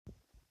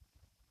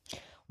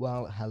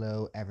Well,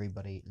 hello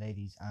everybody,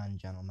 ladies and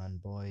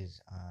gentlemen,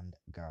 boys and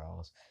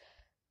girls.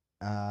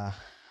 Uh,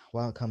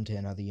 Welcome to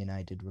another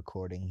United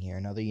recording here,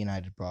 another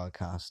United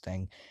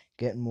broadcasting.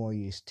 Getting more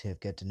used to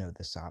get to know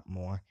this app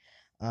more,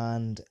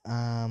 and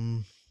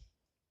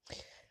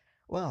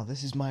well,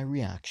 this is my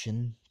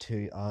reaction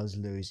to us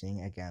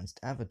losing against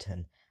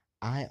Everton.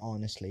 I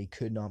honestly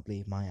could not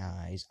believe my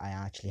eyes. I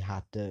actually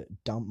had to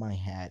dump my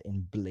head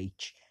in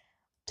bleach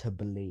to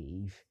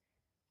believe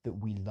that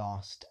we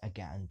lost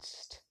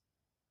against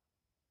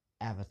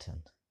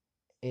Everton.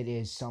 It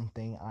is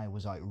something I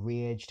was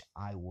outraged.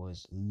 I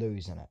was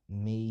losing it.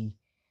 Me,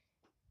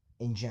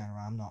 in general,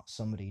 I'm not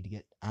somebody to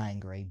get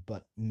angry,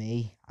 but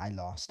me, I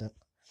lost it.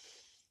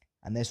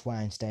 And this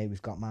Wednesday,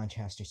 we've got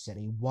Manchester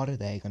City. What are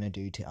they going to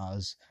do to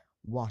us?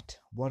 What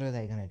are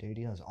they going to do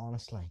to us,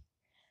 honestly?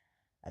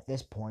 At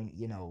this point,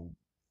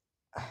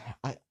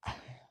 I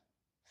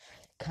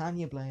can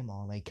you blame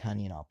Ollie? Can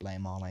you not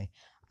blame Ollie?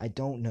 I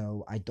don't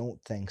know. I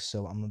don't think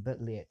so. I'm a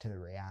bit late to the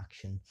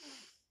reaction.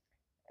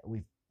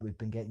 We've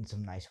been getting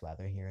some nice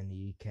weather here in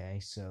the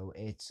UK, so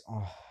it's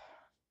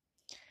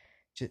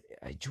do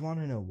you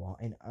want to know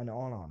what? In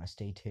all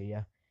honesty, to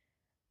you,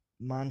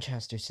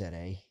 Manchester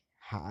City.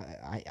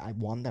 I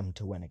want them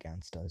to win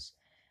against us.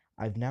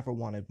 I've never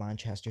wanted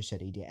Manchester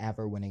City to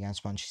ever win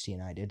against Manchester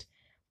United,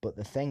 but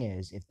the thing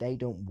is, if they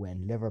don't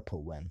win,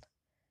 Liverpool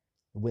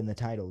win the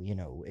title.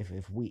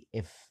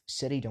 If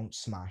City don't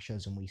smash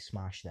us and we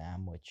smash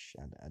them, which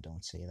I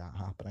don't see that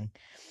happening,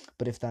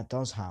 but if that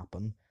does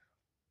happen,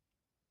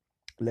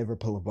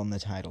 Liverpool have won the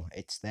title.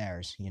 It's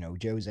theirs.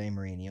 Jose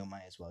Mourinho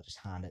might as well just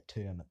hand it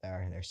to him at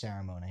their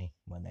ceremony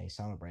when they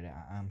celebrate it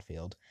at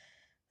Anfield,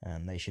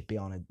 and they should be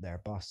on their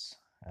bus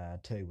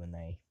too when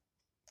they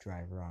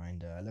drive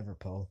around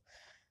Liverpool,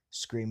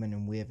 screaming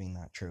and waving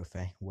that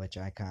trophy, which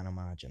I can't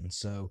imagine.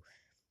 So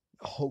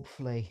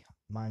hopefully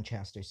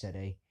Manchester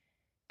City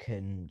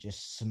can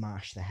just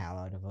smash the hell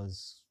out of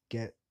us.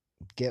 Get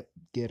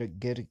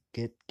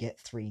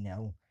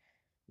 3-0.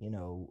 You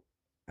know,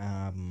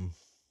 um,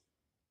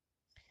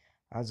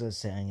 as I was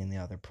saying in the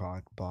other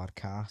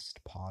podcast,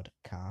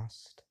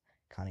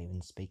 can't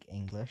even speak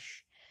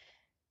English.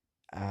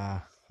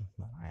 Well,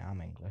 I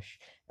am English,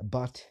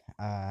 but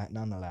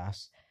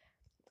nonetheless,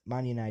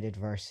 Man United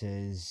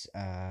versus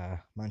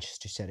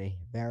Manchester City,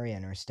 very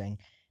interesting.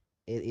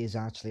 It is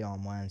actually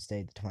on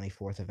Wednesday, the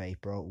 24th of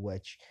April,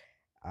 which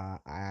I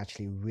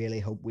actually really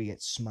hope we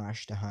get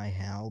smashed to high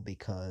hell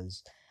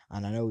because,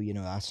 and I know,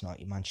 that's not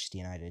Manchester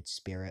United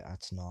spirit,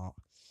 that's not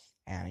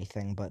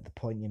anything, but the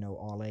point,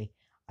 Ollie,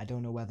 I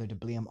don't know whether to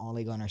blame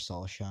Ole Gunnar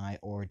Solskjaer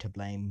or to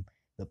blame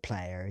the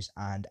players.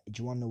 And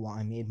do you want to know what?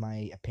 I made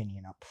my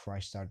opinion up before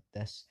I started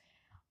this,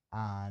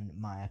 and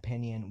my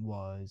opinion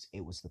was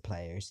it was the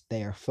players.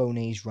 They are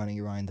phonies running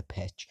around the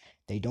pitch.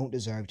 They don't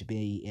deserve to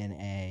be in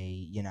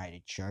a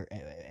United shirt.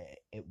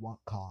 At what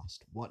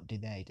cost? What do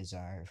they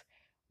deserve?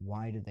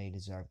 Why do they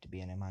deserve to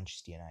be in a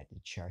Manchester United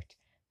shirt?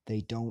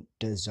 They don't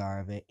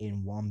deserve it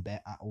in one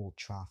bit at Old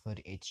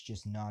Trafford. It's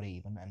just not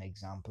even an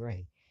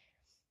exemplary.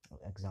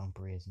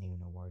 Exemplary isn't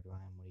even a word,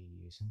 Ryan. What are you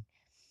using?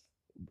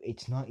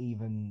 It's not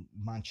even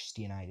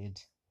Manchester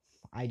United.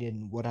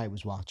 What I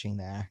was watching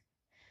there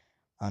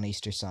on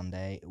Easter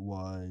Sunday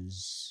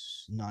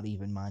was not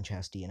even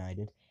Manchester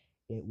United.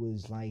 It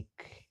was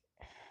like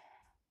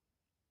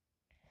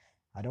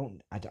I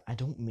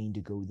don't mean to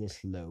go this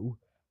low,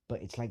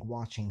 but it's like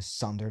watching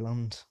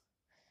Sunderland,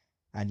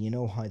 and you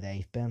know how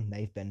they've been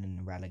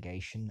in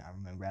relegation.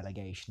 I'm in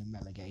relegation and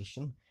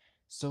relegation.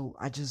 So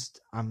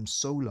I'm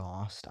so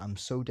lost. I'm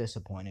so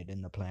disappointed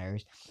in the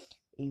players.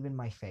 Even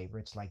my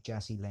favourites like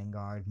Jesse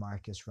Lingard,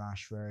 Marcus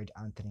Rashford,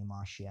 Anthony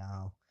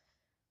Martial.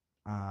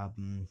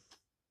 Um,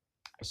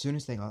 as soon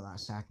as they got that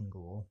second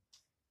goal,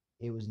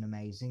 it was an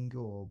amazing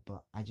goal,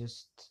 but I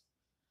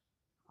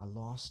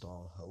lost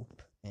all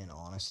hope. In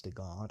honest to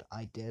God,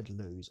 I did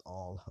lose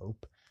all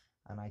hope,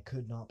 and I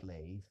could not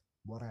believe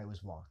what I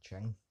was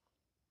watching.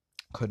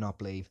 Could not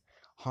believe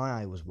how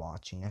I was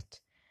watching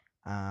it.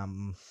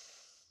 Um,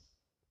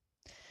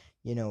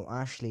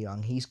 Ashley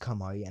Young, he's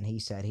come out and he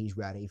said he's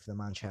ready for the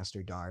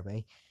Manchester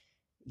Derby.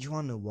 You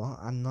wanna know what?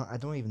 I'm not. I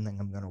don't even think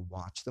I'm gonna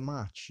watch the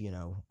match.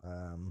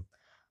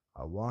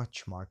 I'll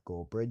watch Mark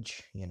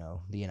Goldbridge.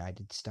 The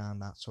United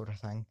stand, that sort of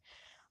thing.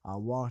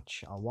 I'll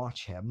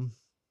watch him,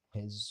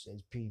 his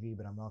preview,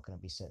 but I'm not gonna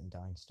be sitting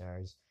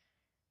downstairs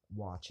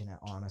watching it.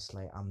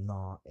 Honestly, I'm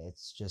not.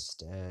 It's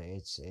just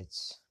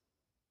it's.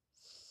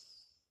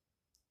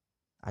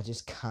 I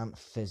just can't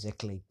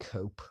physically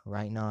cope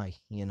right now.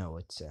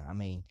 I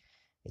mean,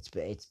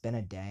 it's been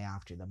a day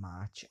after the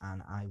match,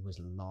 and I was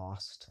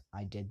lost.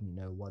 I didn't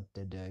know what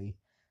to do,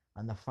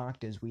 and the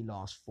fact is, we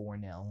lost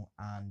 4-0,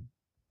 and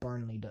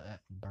Burnley,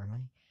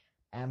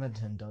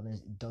 Everton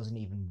doesn't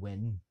even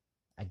win.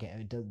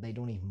 Again, they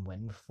don't even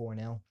win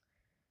 4-0.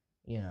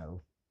 You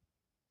know,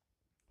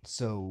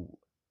 so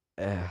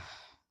uh,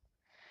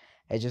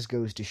 it just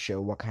goes to show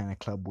what kind of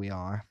club we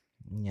are.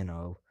 You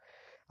know,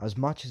 as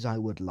much as I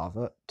would love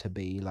it to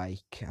be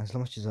like, as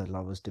much as I'd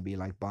love us to be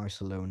like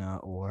Barcelona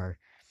or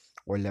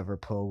or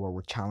Liverpool, where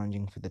we're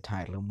challenging for the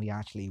title and we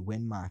actually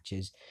win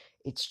matches.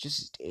 It's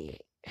just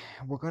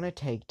we're gonna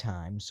take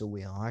time, so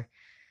we are.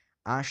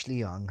 Ashley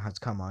Young has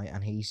come out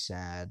and he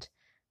said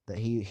that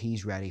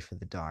he's ready for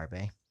the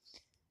derby,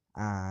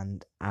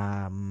 and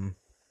I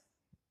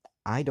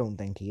don't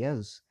think he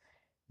is.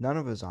 None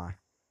of us are.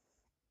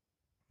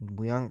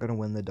 We aren't gonna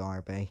win the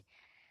derby,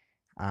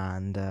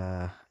 and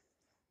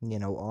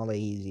Ollie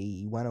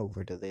he went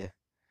over to the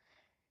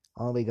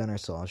Ole Gunnar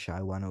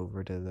Solskjaer went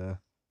over to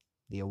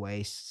the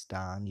away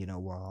stand,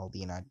 where all the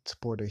United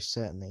supporters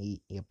sit, and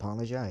he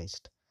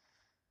apologised.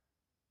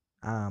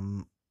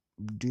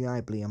 Do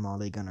I blame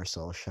Ole Gunnar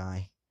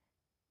Solskjaer?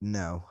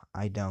 No,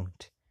 I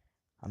don't.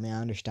 I mean,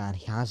 I understand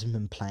he hasn't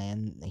been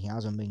playing, he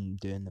hasn't been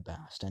doing the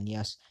best, and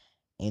yes,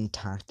 in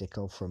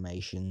tactical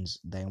formations,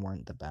 they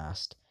weren't the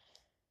best.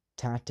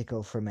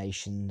 Tactical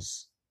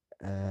formations,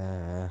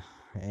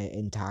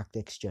 in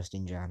tactics, just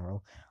in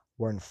general,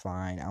 weren't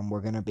fine, and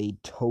we're gonna be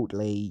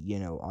totally,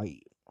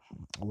 I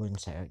wouldn't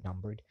say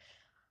outnumbered.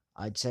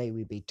 I'd say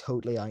we'd be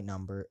totally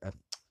outnumbered,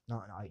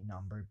 not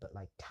outnumbered, but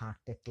like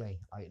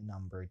tactically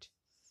outnumbered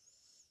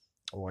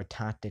or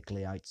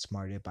tactically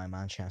outsmarted by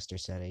Manchester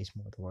City is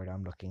more the word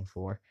I'm looking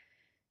for.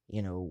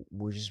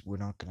 We're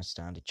not gonna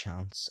stand a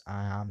chance.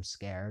 I am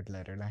scared,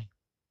 literally.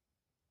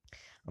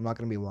 I'm not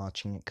gonna be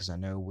watching it because I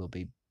know we'll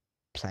be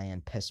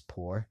playing piss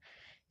poor.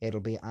 It'll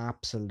be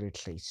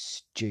absolutely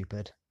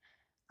stupid,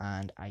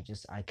 and I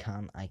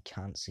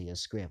can't see us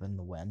scraping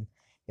the win.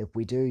 If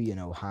we do,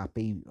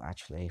 happy.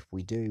 Actually, if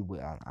we do,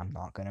 I'm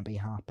not gonna be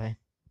happy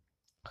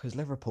because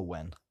Liverpool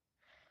win.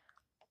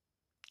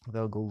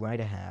 They'll go right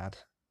ahead,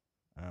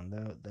 and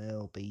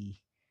they'll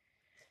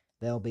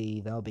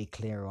be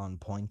clear on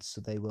points,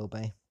 so they will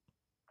be.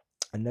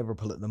 And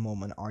Liverpool at the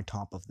moment are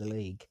top of the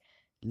league.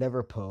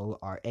 Liverpool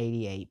are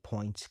 88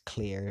 points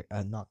clear,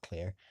 not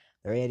clear.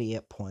 They're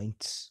 88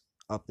 points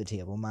up the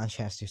table.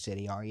 Manchester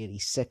City are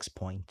 86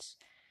 points.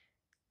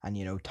 And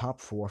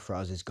top four for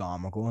us is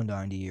gone. We're going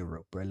down to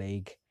Europa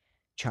League.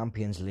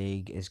 Champions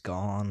League is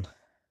gone.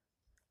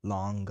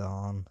 Long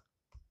gone.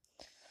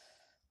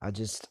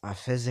 I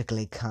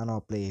physically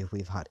cannot believe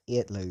we've had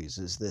 8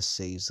 losses this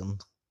season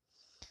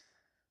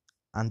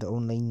and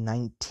only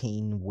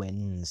 19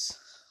 wins.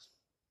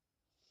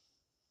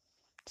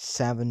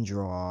 7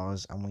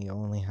 draws, and we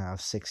only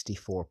have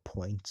 64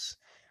 points.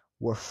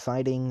 We're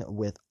fighting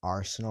with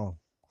Arsenal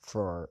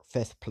for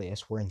 5th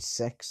place. We're in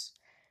 6th,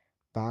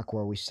 back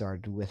where we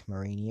started with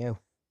Mourinho. In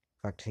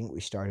fact, I think we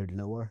started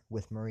lower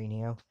with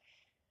Mourinho.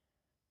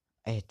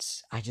 I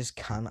just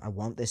can't. I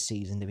want this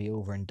season to be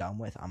over and done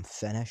with. I'm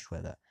finished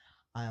with it.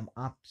 I am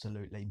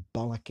absolutely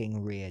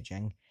bollocking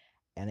raging,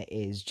 and it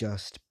is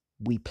just,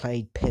 we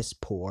played piss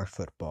poor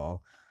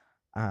football,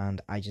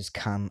 and I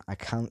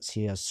can't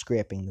see us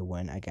scraping the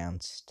win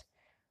against,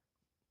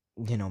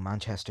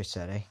 Manchester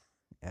City.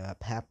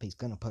 Pep, he's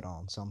gonna put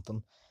on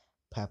something.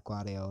 Pep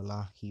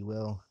Guardiola,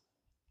 he'll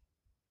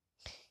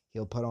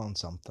put on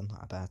something,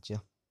 I bet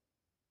you.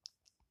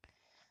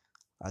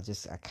 I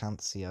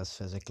can't see us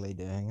physically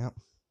doing it.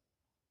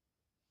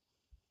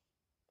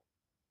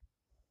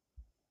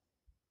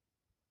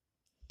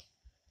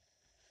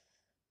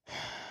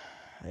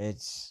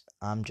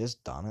 I'm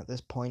just done at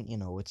this point.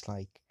 It's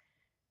like,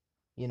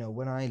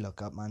 when I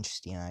look up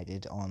Manchester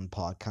United on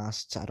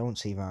podcasts, I don't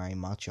see very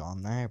much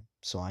on there,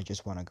 so I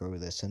just want to grow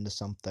this into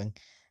something.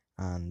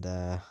 And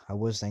I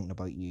was thinking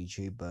about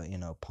YouTube, but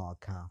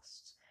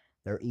podcasts,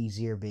 they're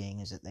easier,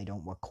 being is that they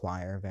don't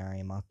require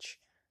very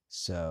much.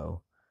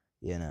 So,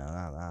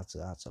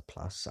 that's a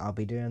plus. I'll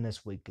be doing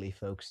this weekly,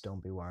 folks.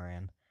 Don't be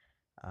worrying.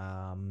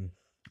 Um,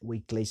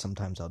 Weekly.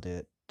 Sometimes I'll do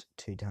it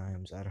 2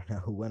 times. I don't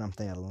know when I'm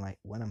feeling like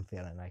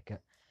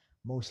it.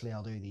 Mostly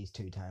I'll do these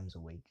 2 times a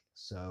week.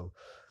 So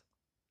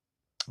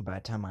by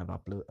the time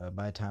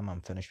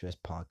I'm finished with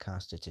this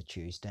podcast, it's a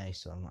Tuesday.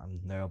 So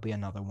there'll be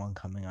another one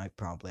coming out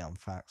probably on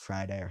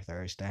Friday or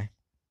Thursday.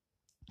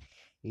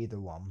 Either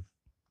one.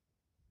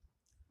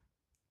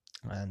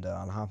 And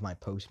I'll have my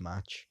post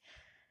match.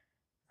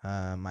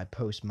 My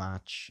post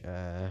match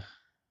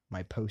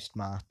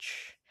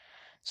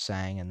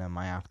saying, and then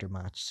my after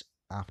match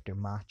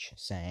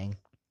saying.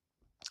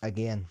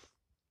 Again,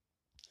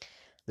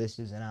 this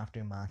is an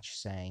after match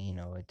saying,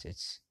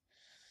 it's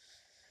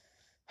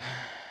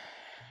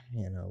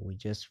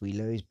we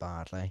lose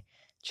badly.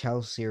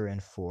 Chelsea are in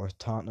 4th,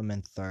 Tottenham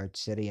in 3rd,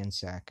 City in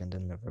 2nd,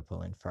 and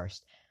Liverpool in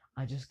 1st.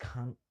 I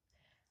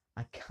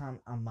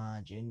can't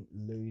imagine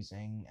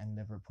losing and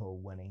Liverpool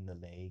winning the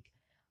league.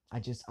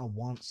 I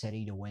want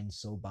City to win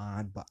so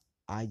bad, but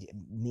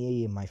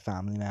me and my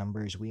family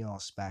members, we all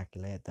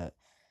speculate that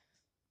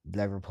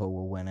Liverpool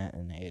will win it,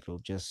 and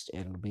it'll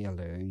be a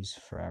lose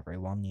for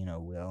everyone.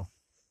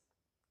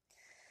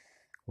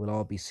 We'll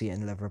all be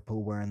seeing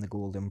Liverpool wearing the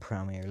golden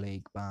Premier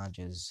League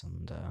badges,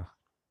 and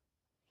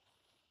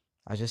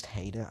I just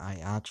hate it. I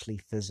actually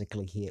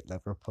physically hate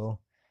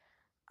Liverpool,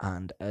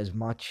 and as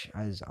much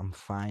as I'm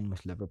fine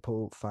with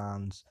Liverpool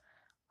fans,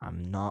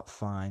 I'm not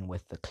fine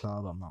with the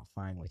club. I'm not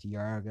fine with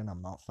Jurgen.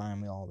 I'm not fine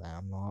with all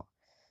that.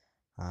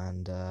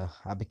 and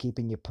I'll be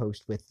keeping you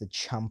posted with the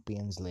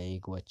Champions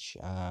League, which,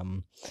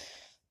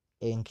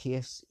 in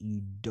case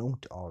you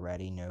don't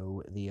already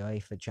know, the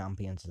UEFA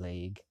Champions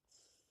League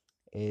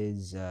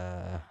is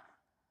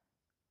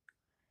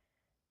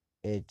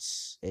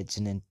it's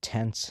an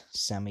intense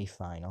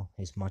semi-final,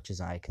 as much as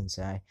I can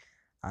say,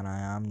 and I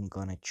am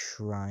gonna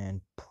try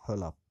and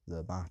pull up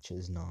the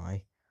matches now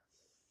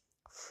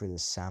for the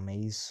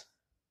semis.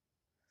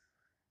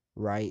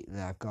 Right,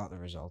 I've got the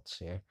results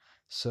here.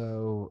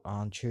 So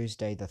on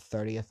Tuesday, the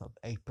 30th of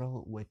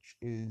April, which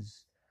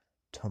is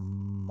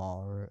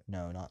tomorrow.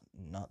 No,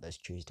 not this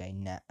Tuesday.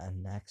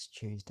 Next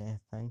Tuesday, I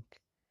think.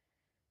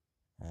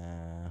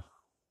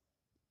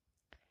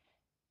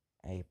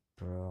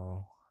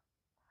 April.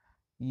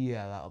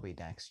 Yeah, that'll be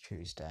next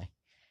Tuesday.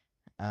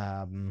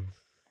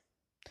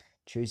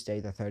 Tuesday,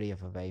 the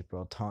 30th of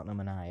April, Tottenham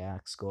and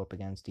Ajax go up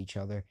against each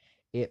other,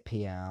 8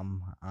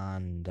 p.m.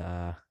 and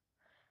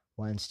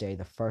Wednesday,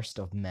 the 1st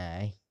of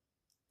May,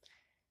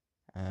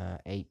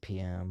 8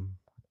 p.m.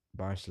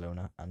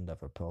 Barcelona and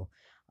Liverpool.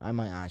 I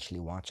might actually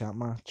watch that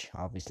match.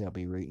 Obviously, I'll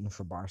be rooting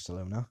for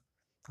Barcelona.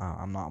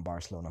 I'm not a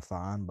Barcelona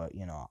fan, but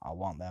I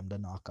want them to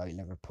knock out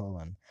Liverpool,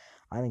 and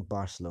I think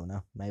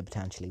Barcelona may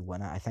potentially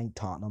win it. I think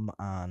Tottenham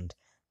and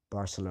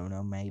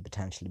Barcelona may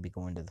potentially be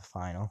going to the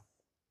final,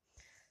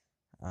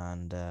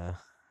 and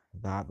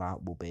that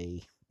will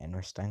be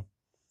interesting.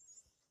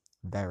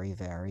 Very,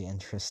 very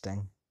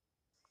interesting.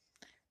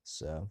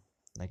 So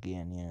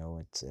again,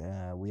 it's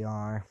we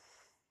are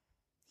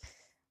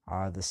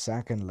the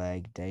second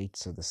leg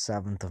dates are the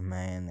 7th of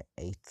May and the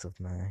 8th of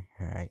May.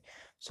 Alright.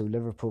 So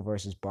Liverpool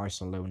versus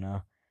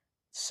Barcelona,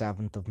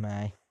 7th of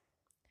May.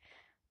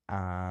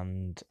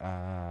 And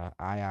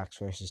Ajax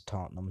versus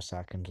Tottenham,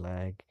 second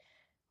leg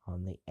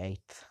on the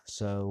 8th.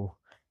 So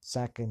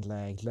second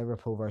leg,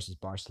 Liverpool versus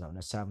Barcelona,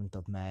 7th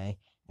of May,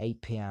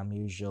 8 p.m.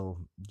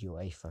 usual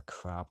UEFA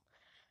crap.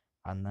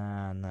 And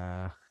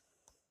then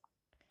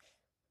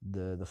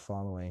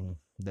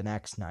the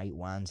next night,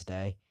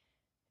 Wednesday,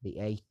 the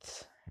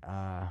 8th,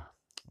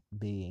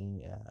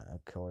 being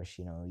of course,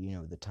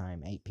 the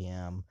time, 8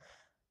 p.m.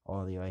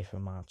 All the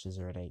UEFA matches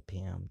are at 8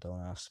 p.m.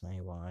 Don't ask me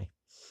why.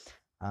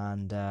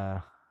 And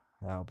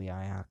that'll be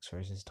Ajax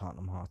versus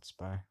Tottenham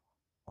Hotspur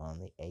on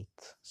the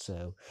 8th.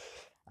 So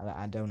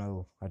I don't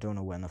know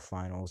when the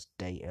finals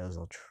date is.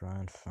 I'll try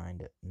and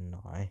find it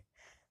now.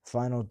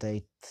 Final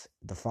date,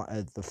 the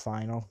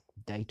final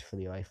date for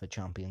the UEFA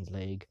Champions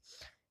League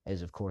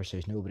is, of course,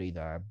 there's nobody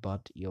there,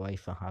 but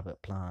UEFA have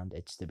it planned.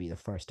 It's to be the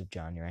 1st of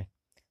January,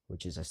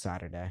 which is a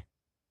Saturday,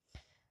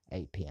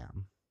 8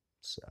 p.m.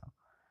 So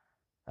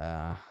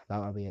that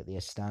will be at the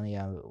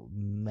Stadio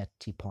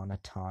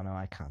Metropolitano.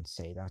 I can't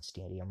say that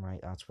stadium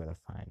right. That's where the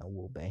final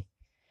will be,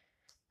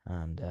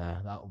 and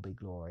that will be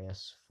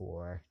glorious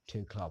for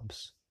two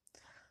clubs.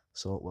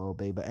 So it will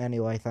be. But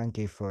anyway, thank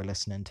you for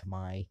listening to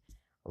my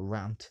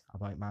rant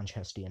about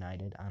Manchester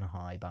United and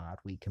how bad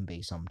we can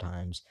be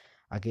sometimes.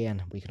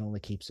 Again, we can only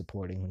keep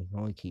supporting, we can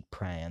only keep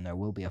praying. There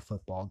will be a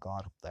football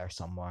god up there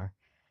somewhere.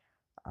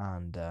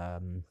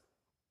 And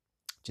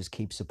just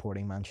keep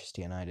supporting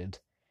Manchester United.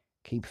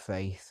 Keep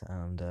faith,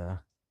 and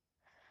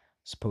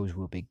suppose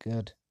we'll be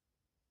good.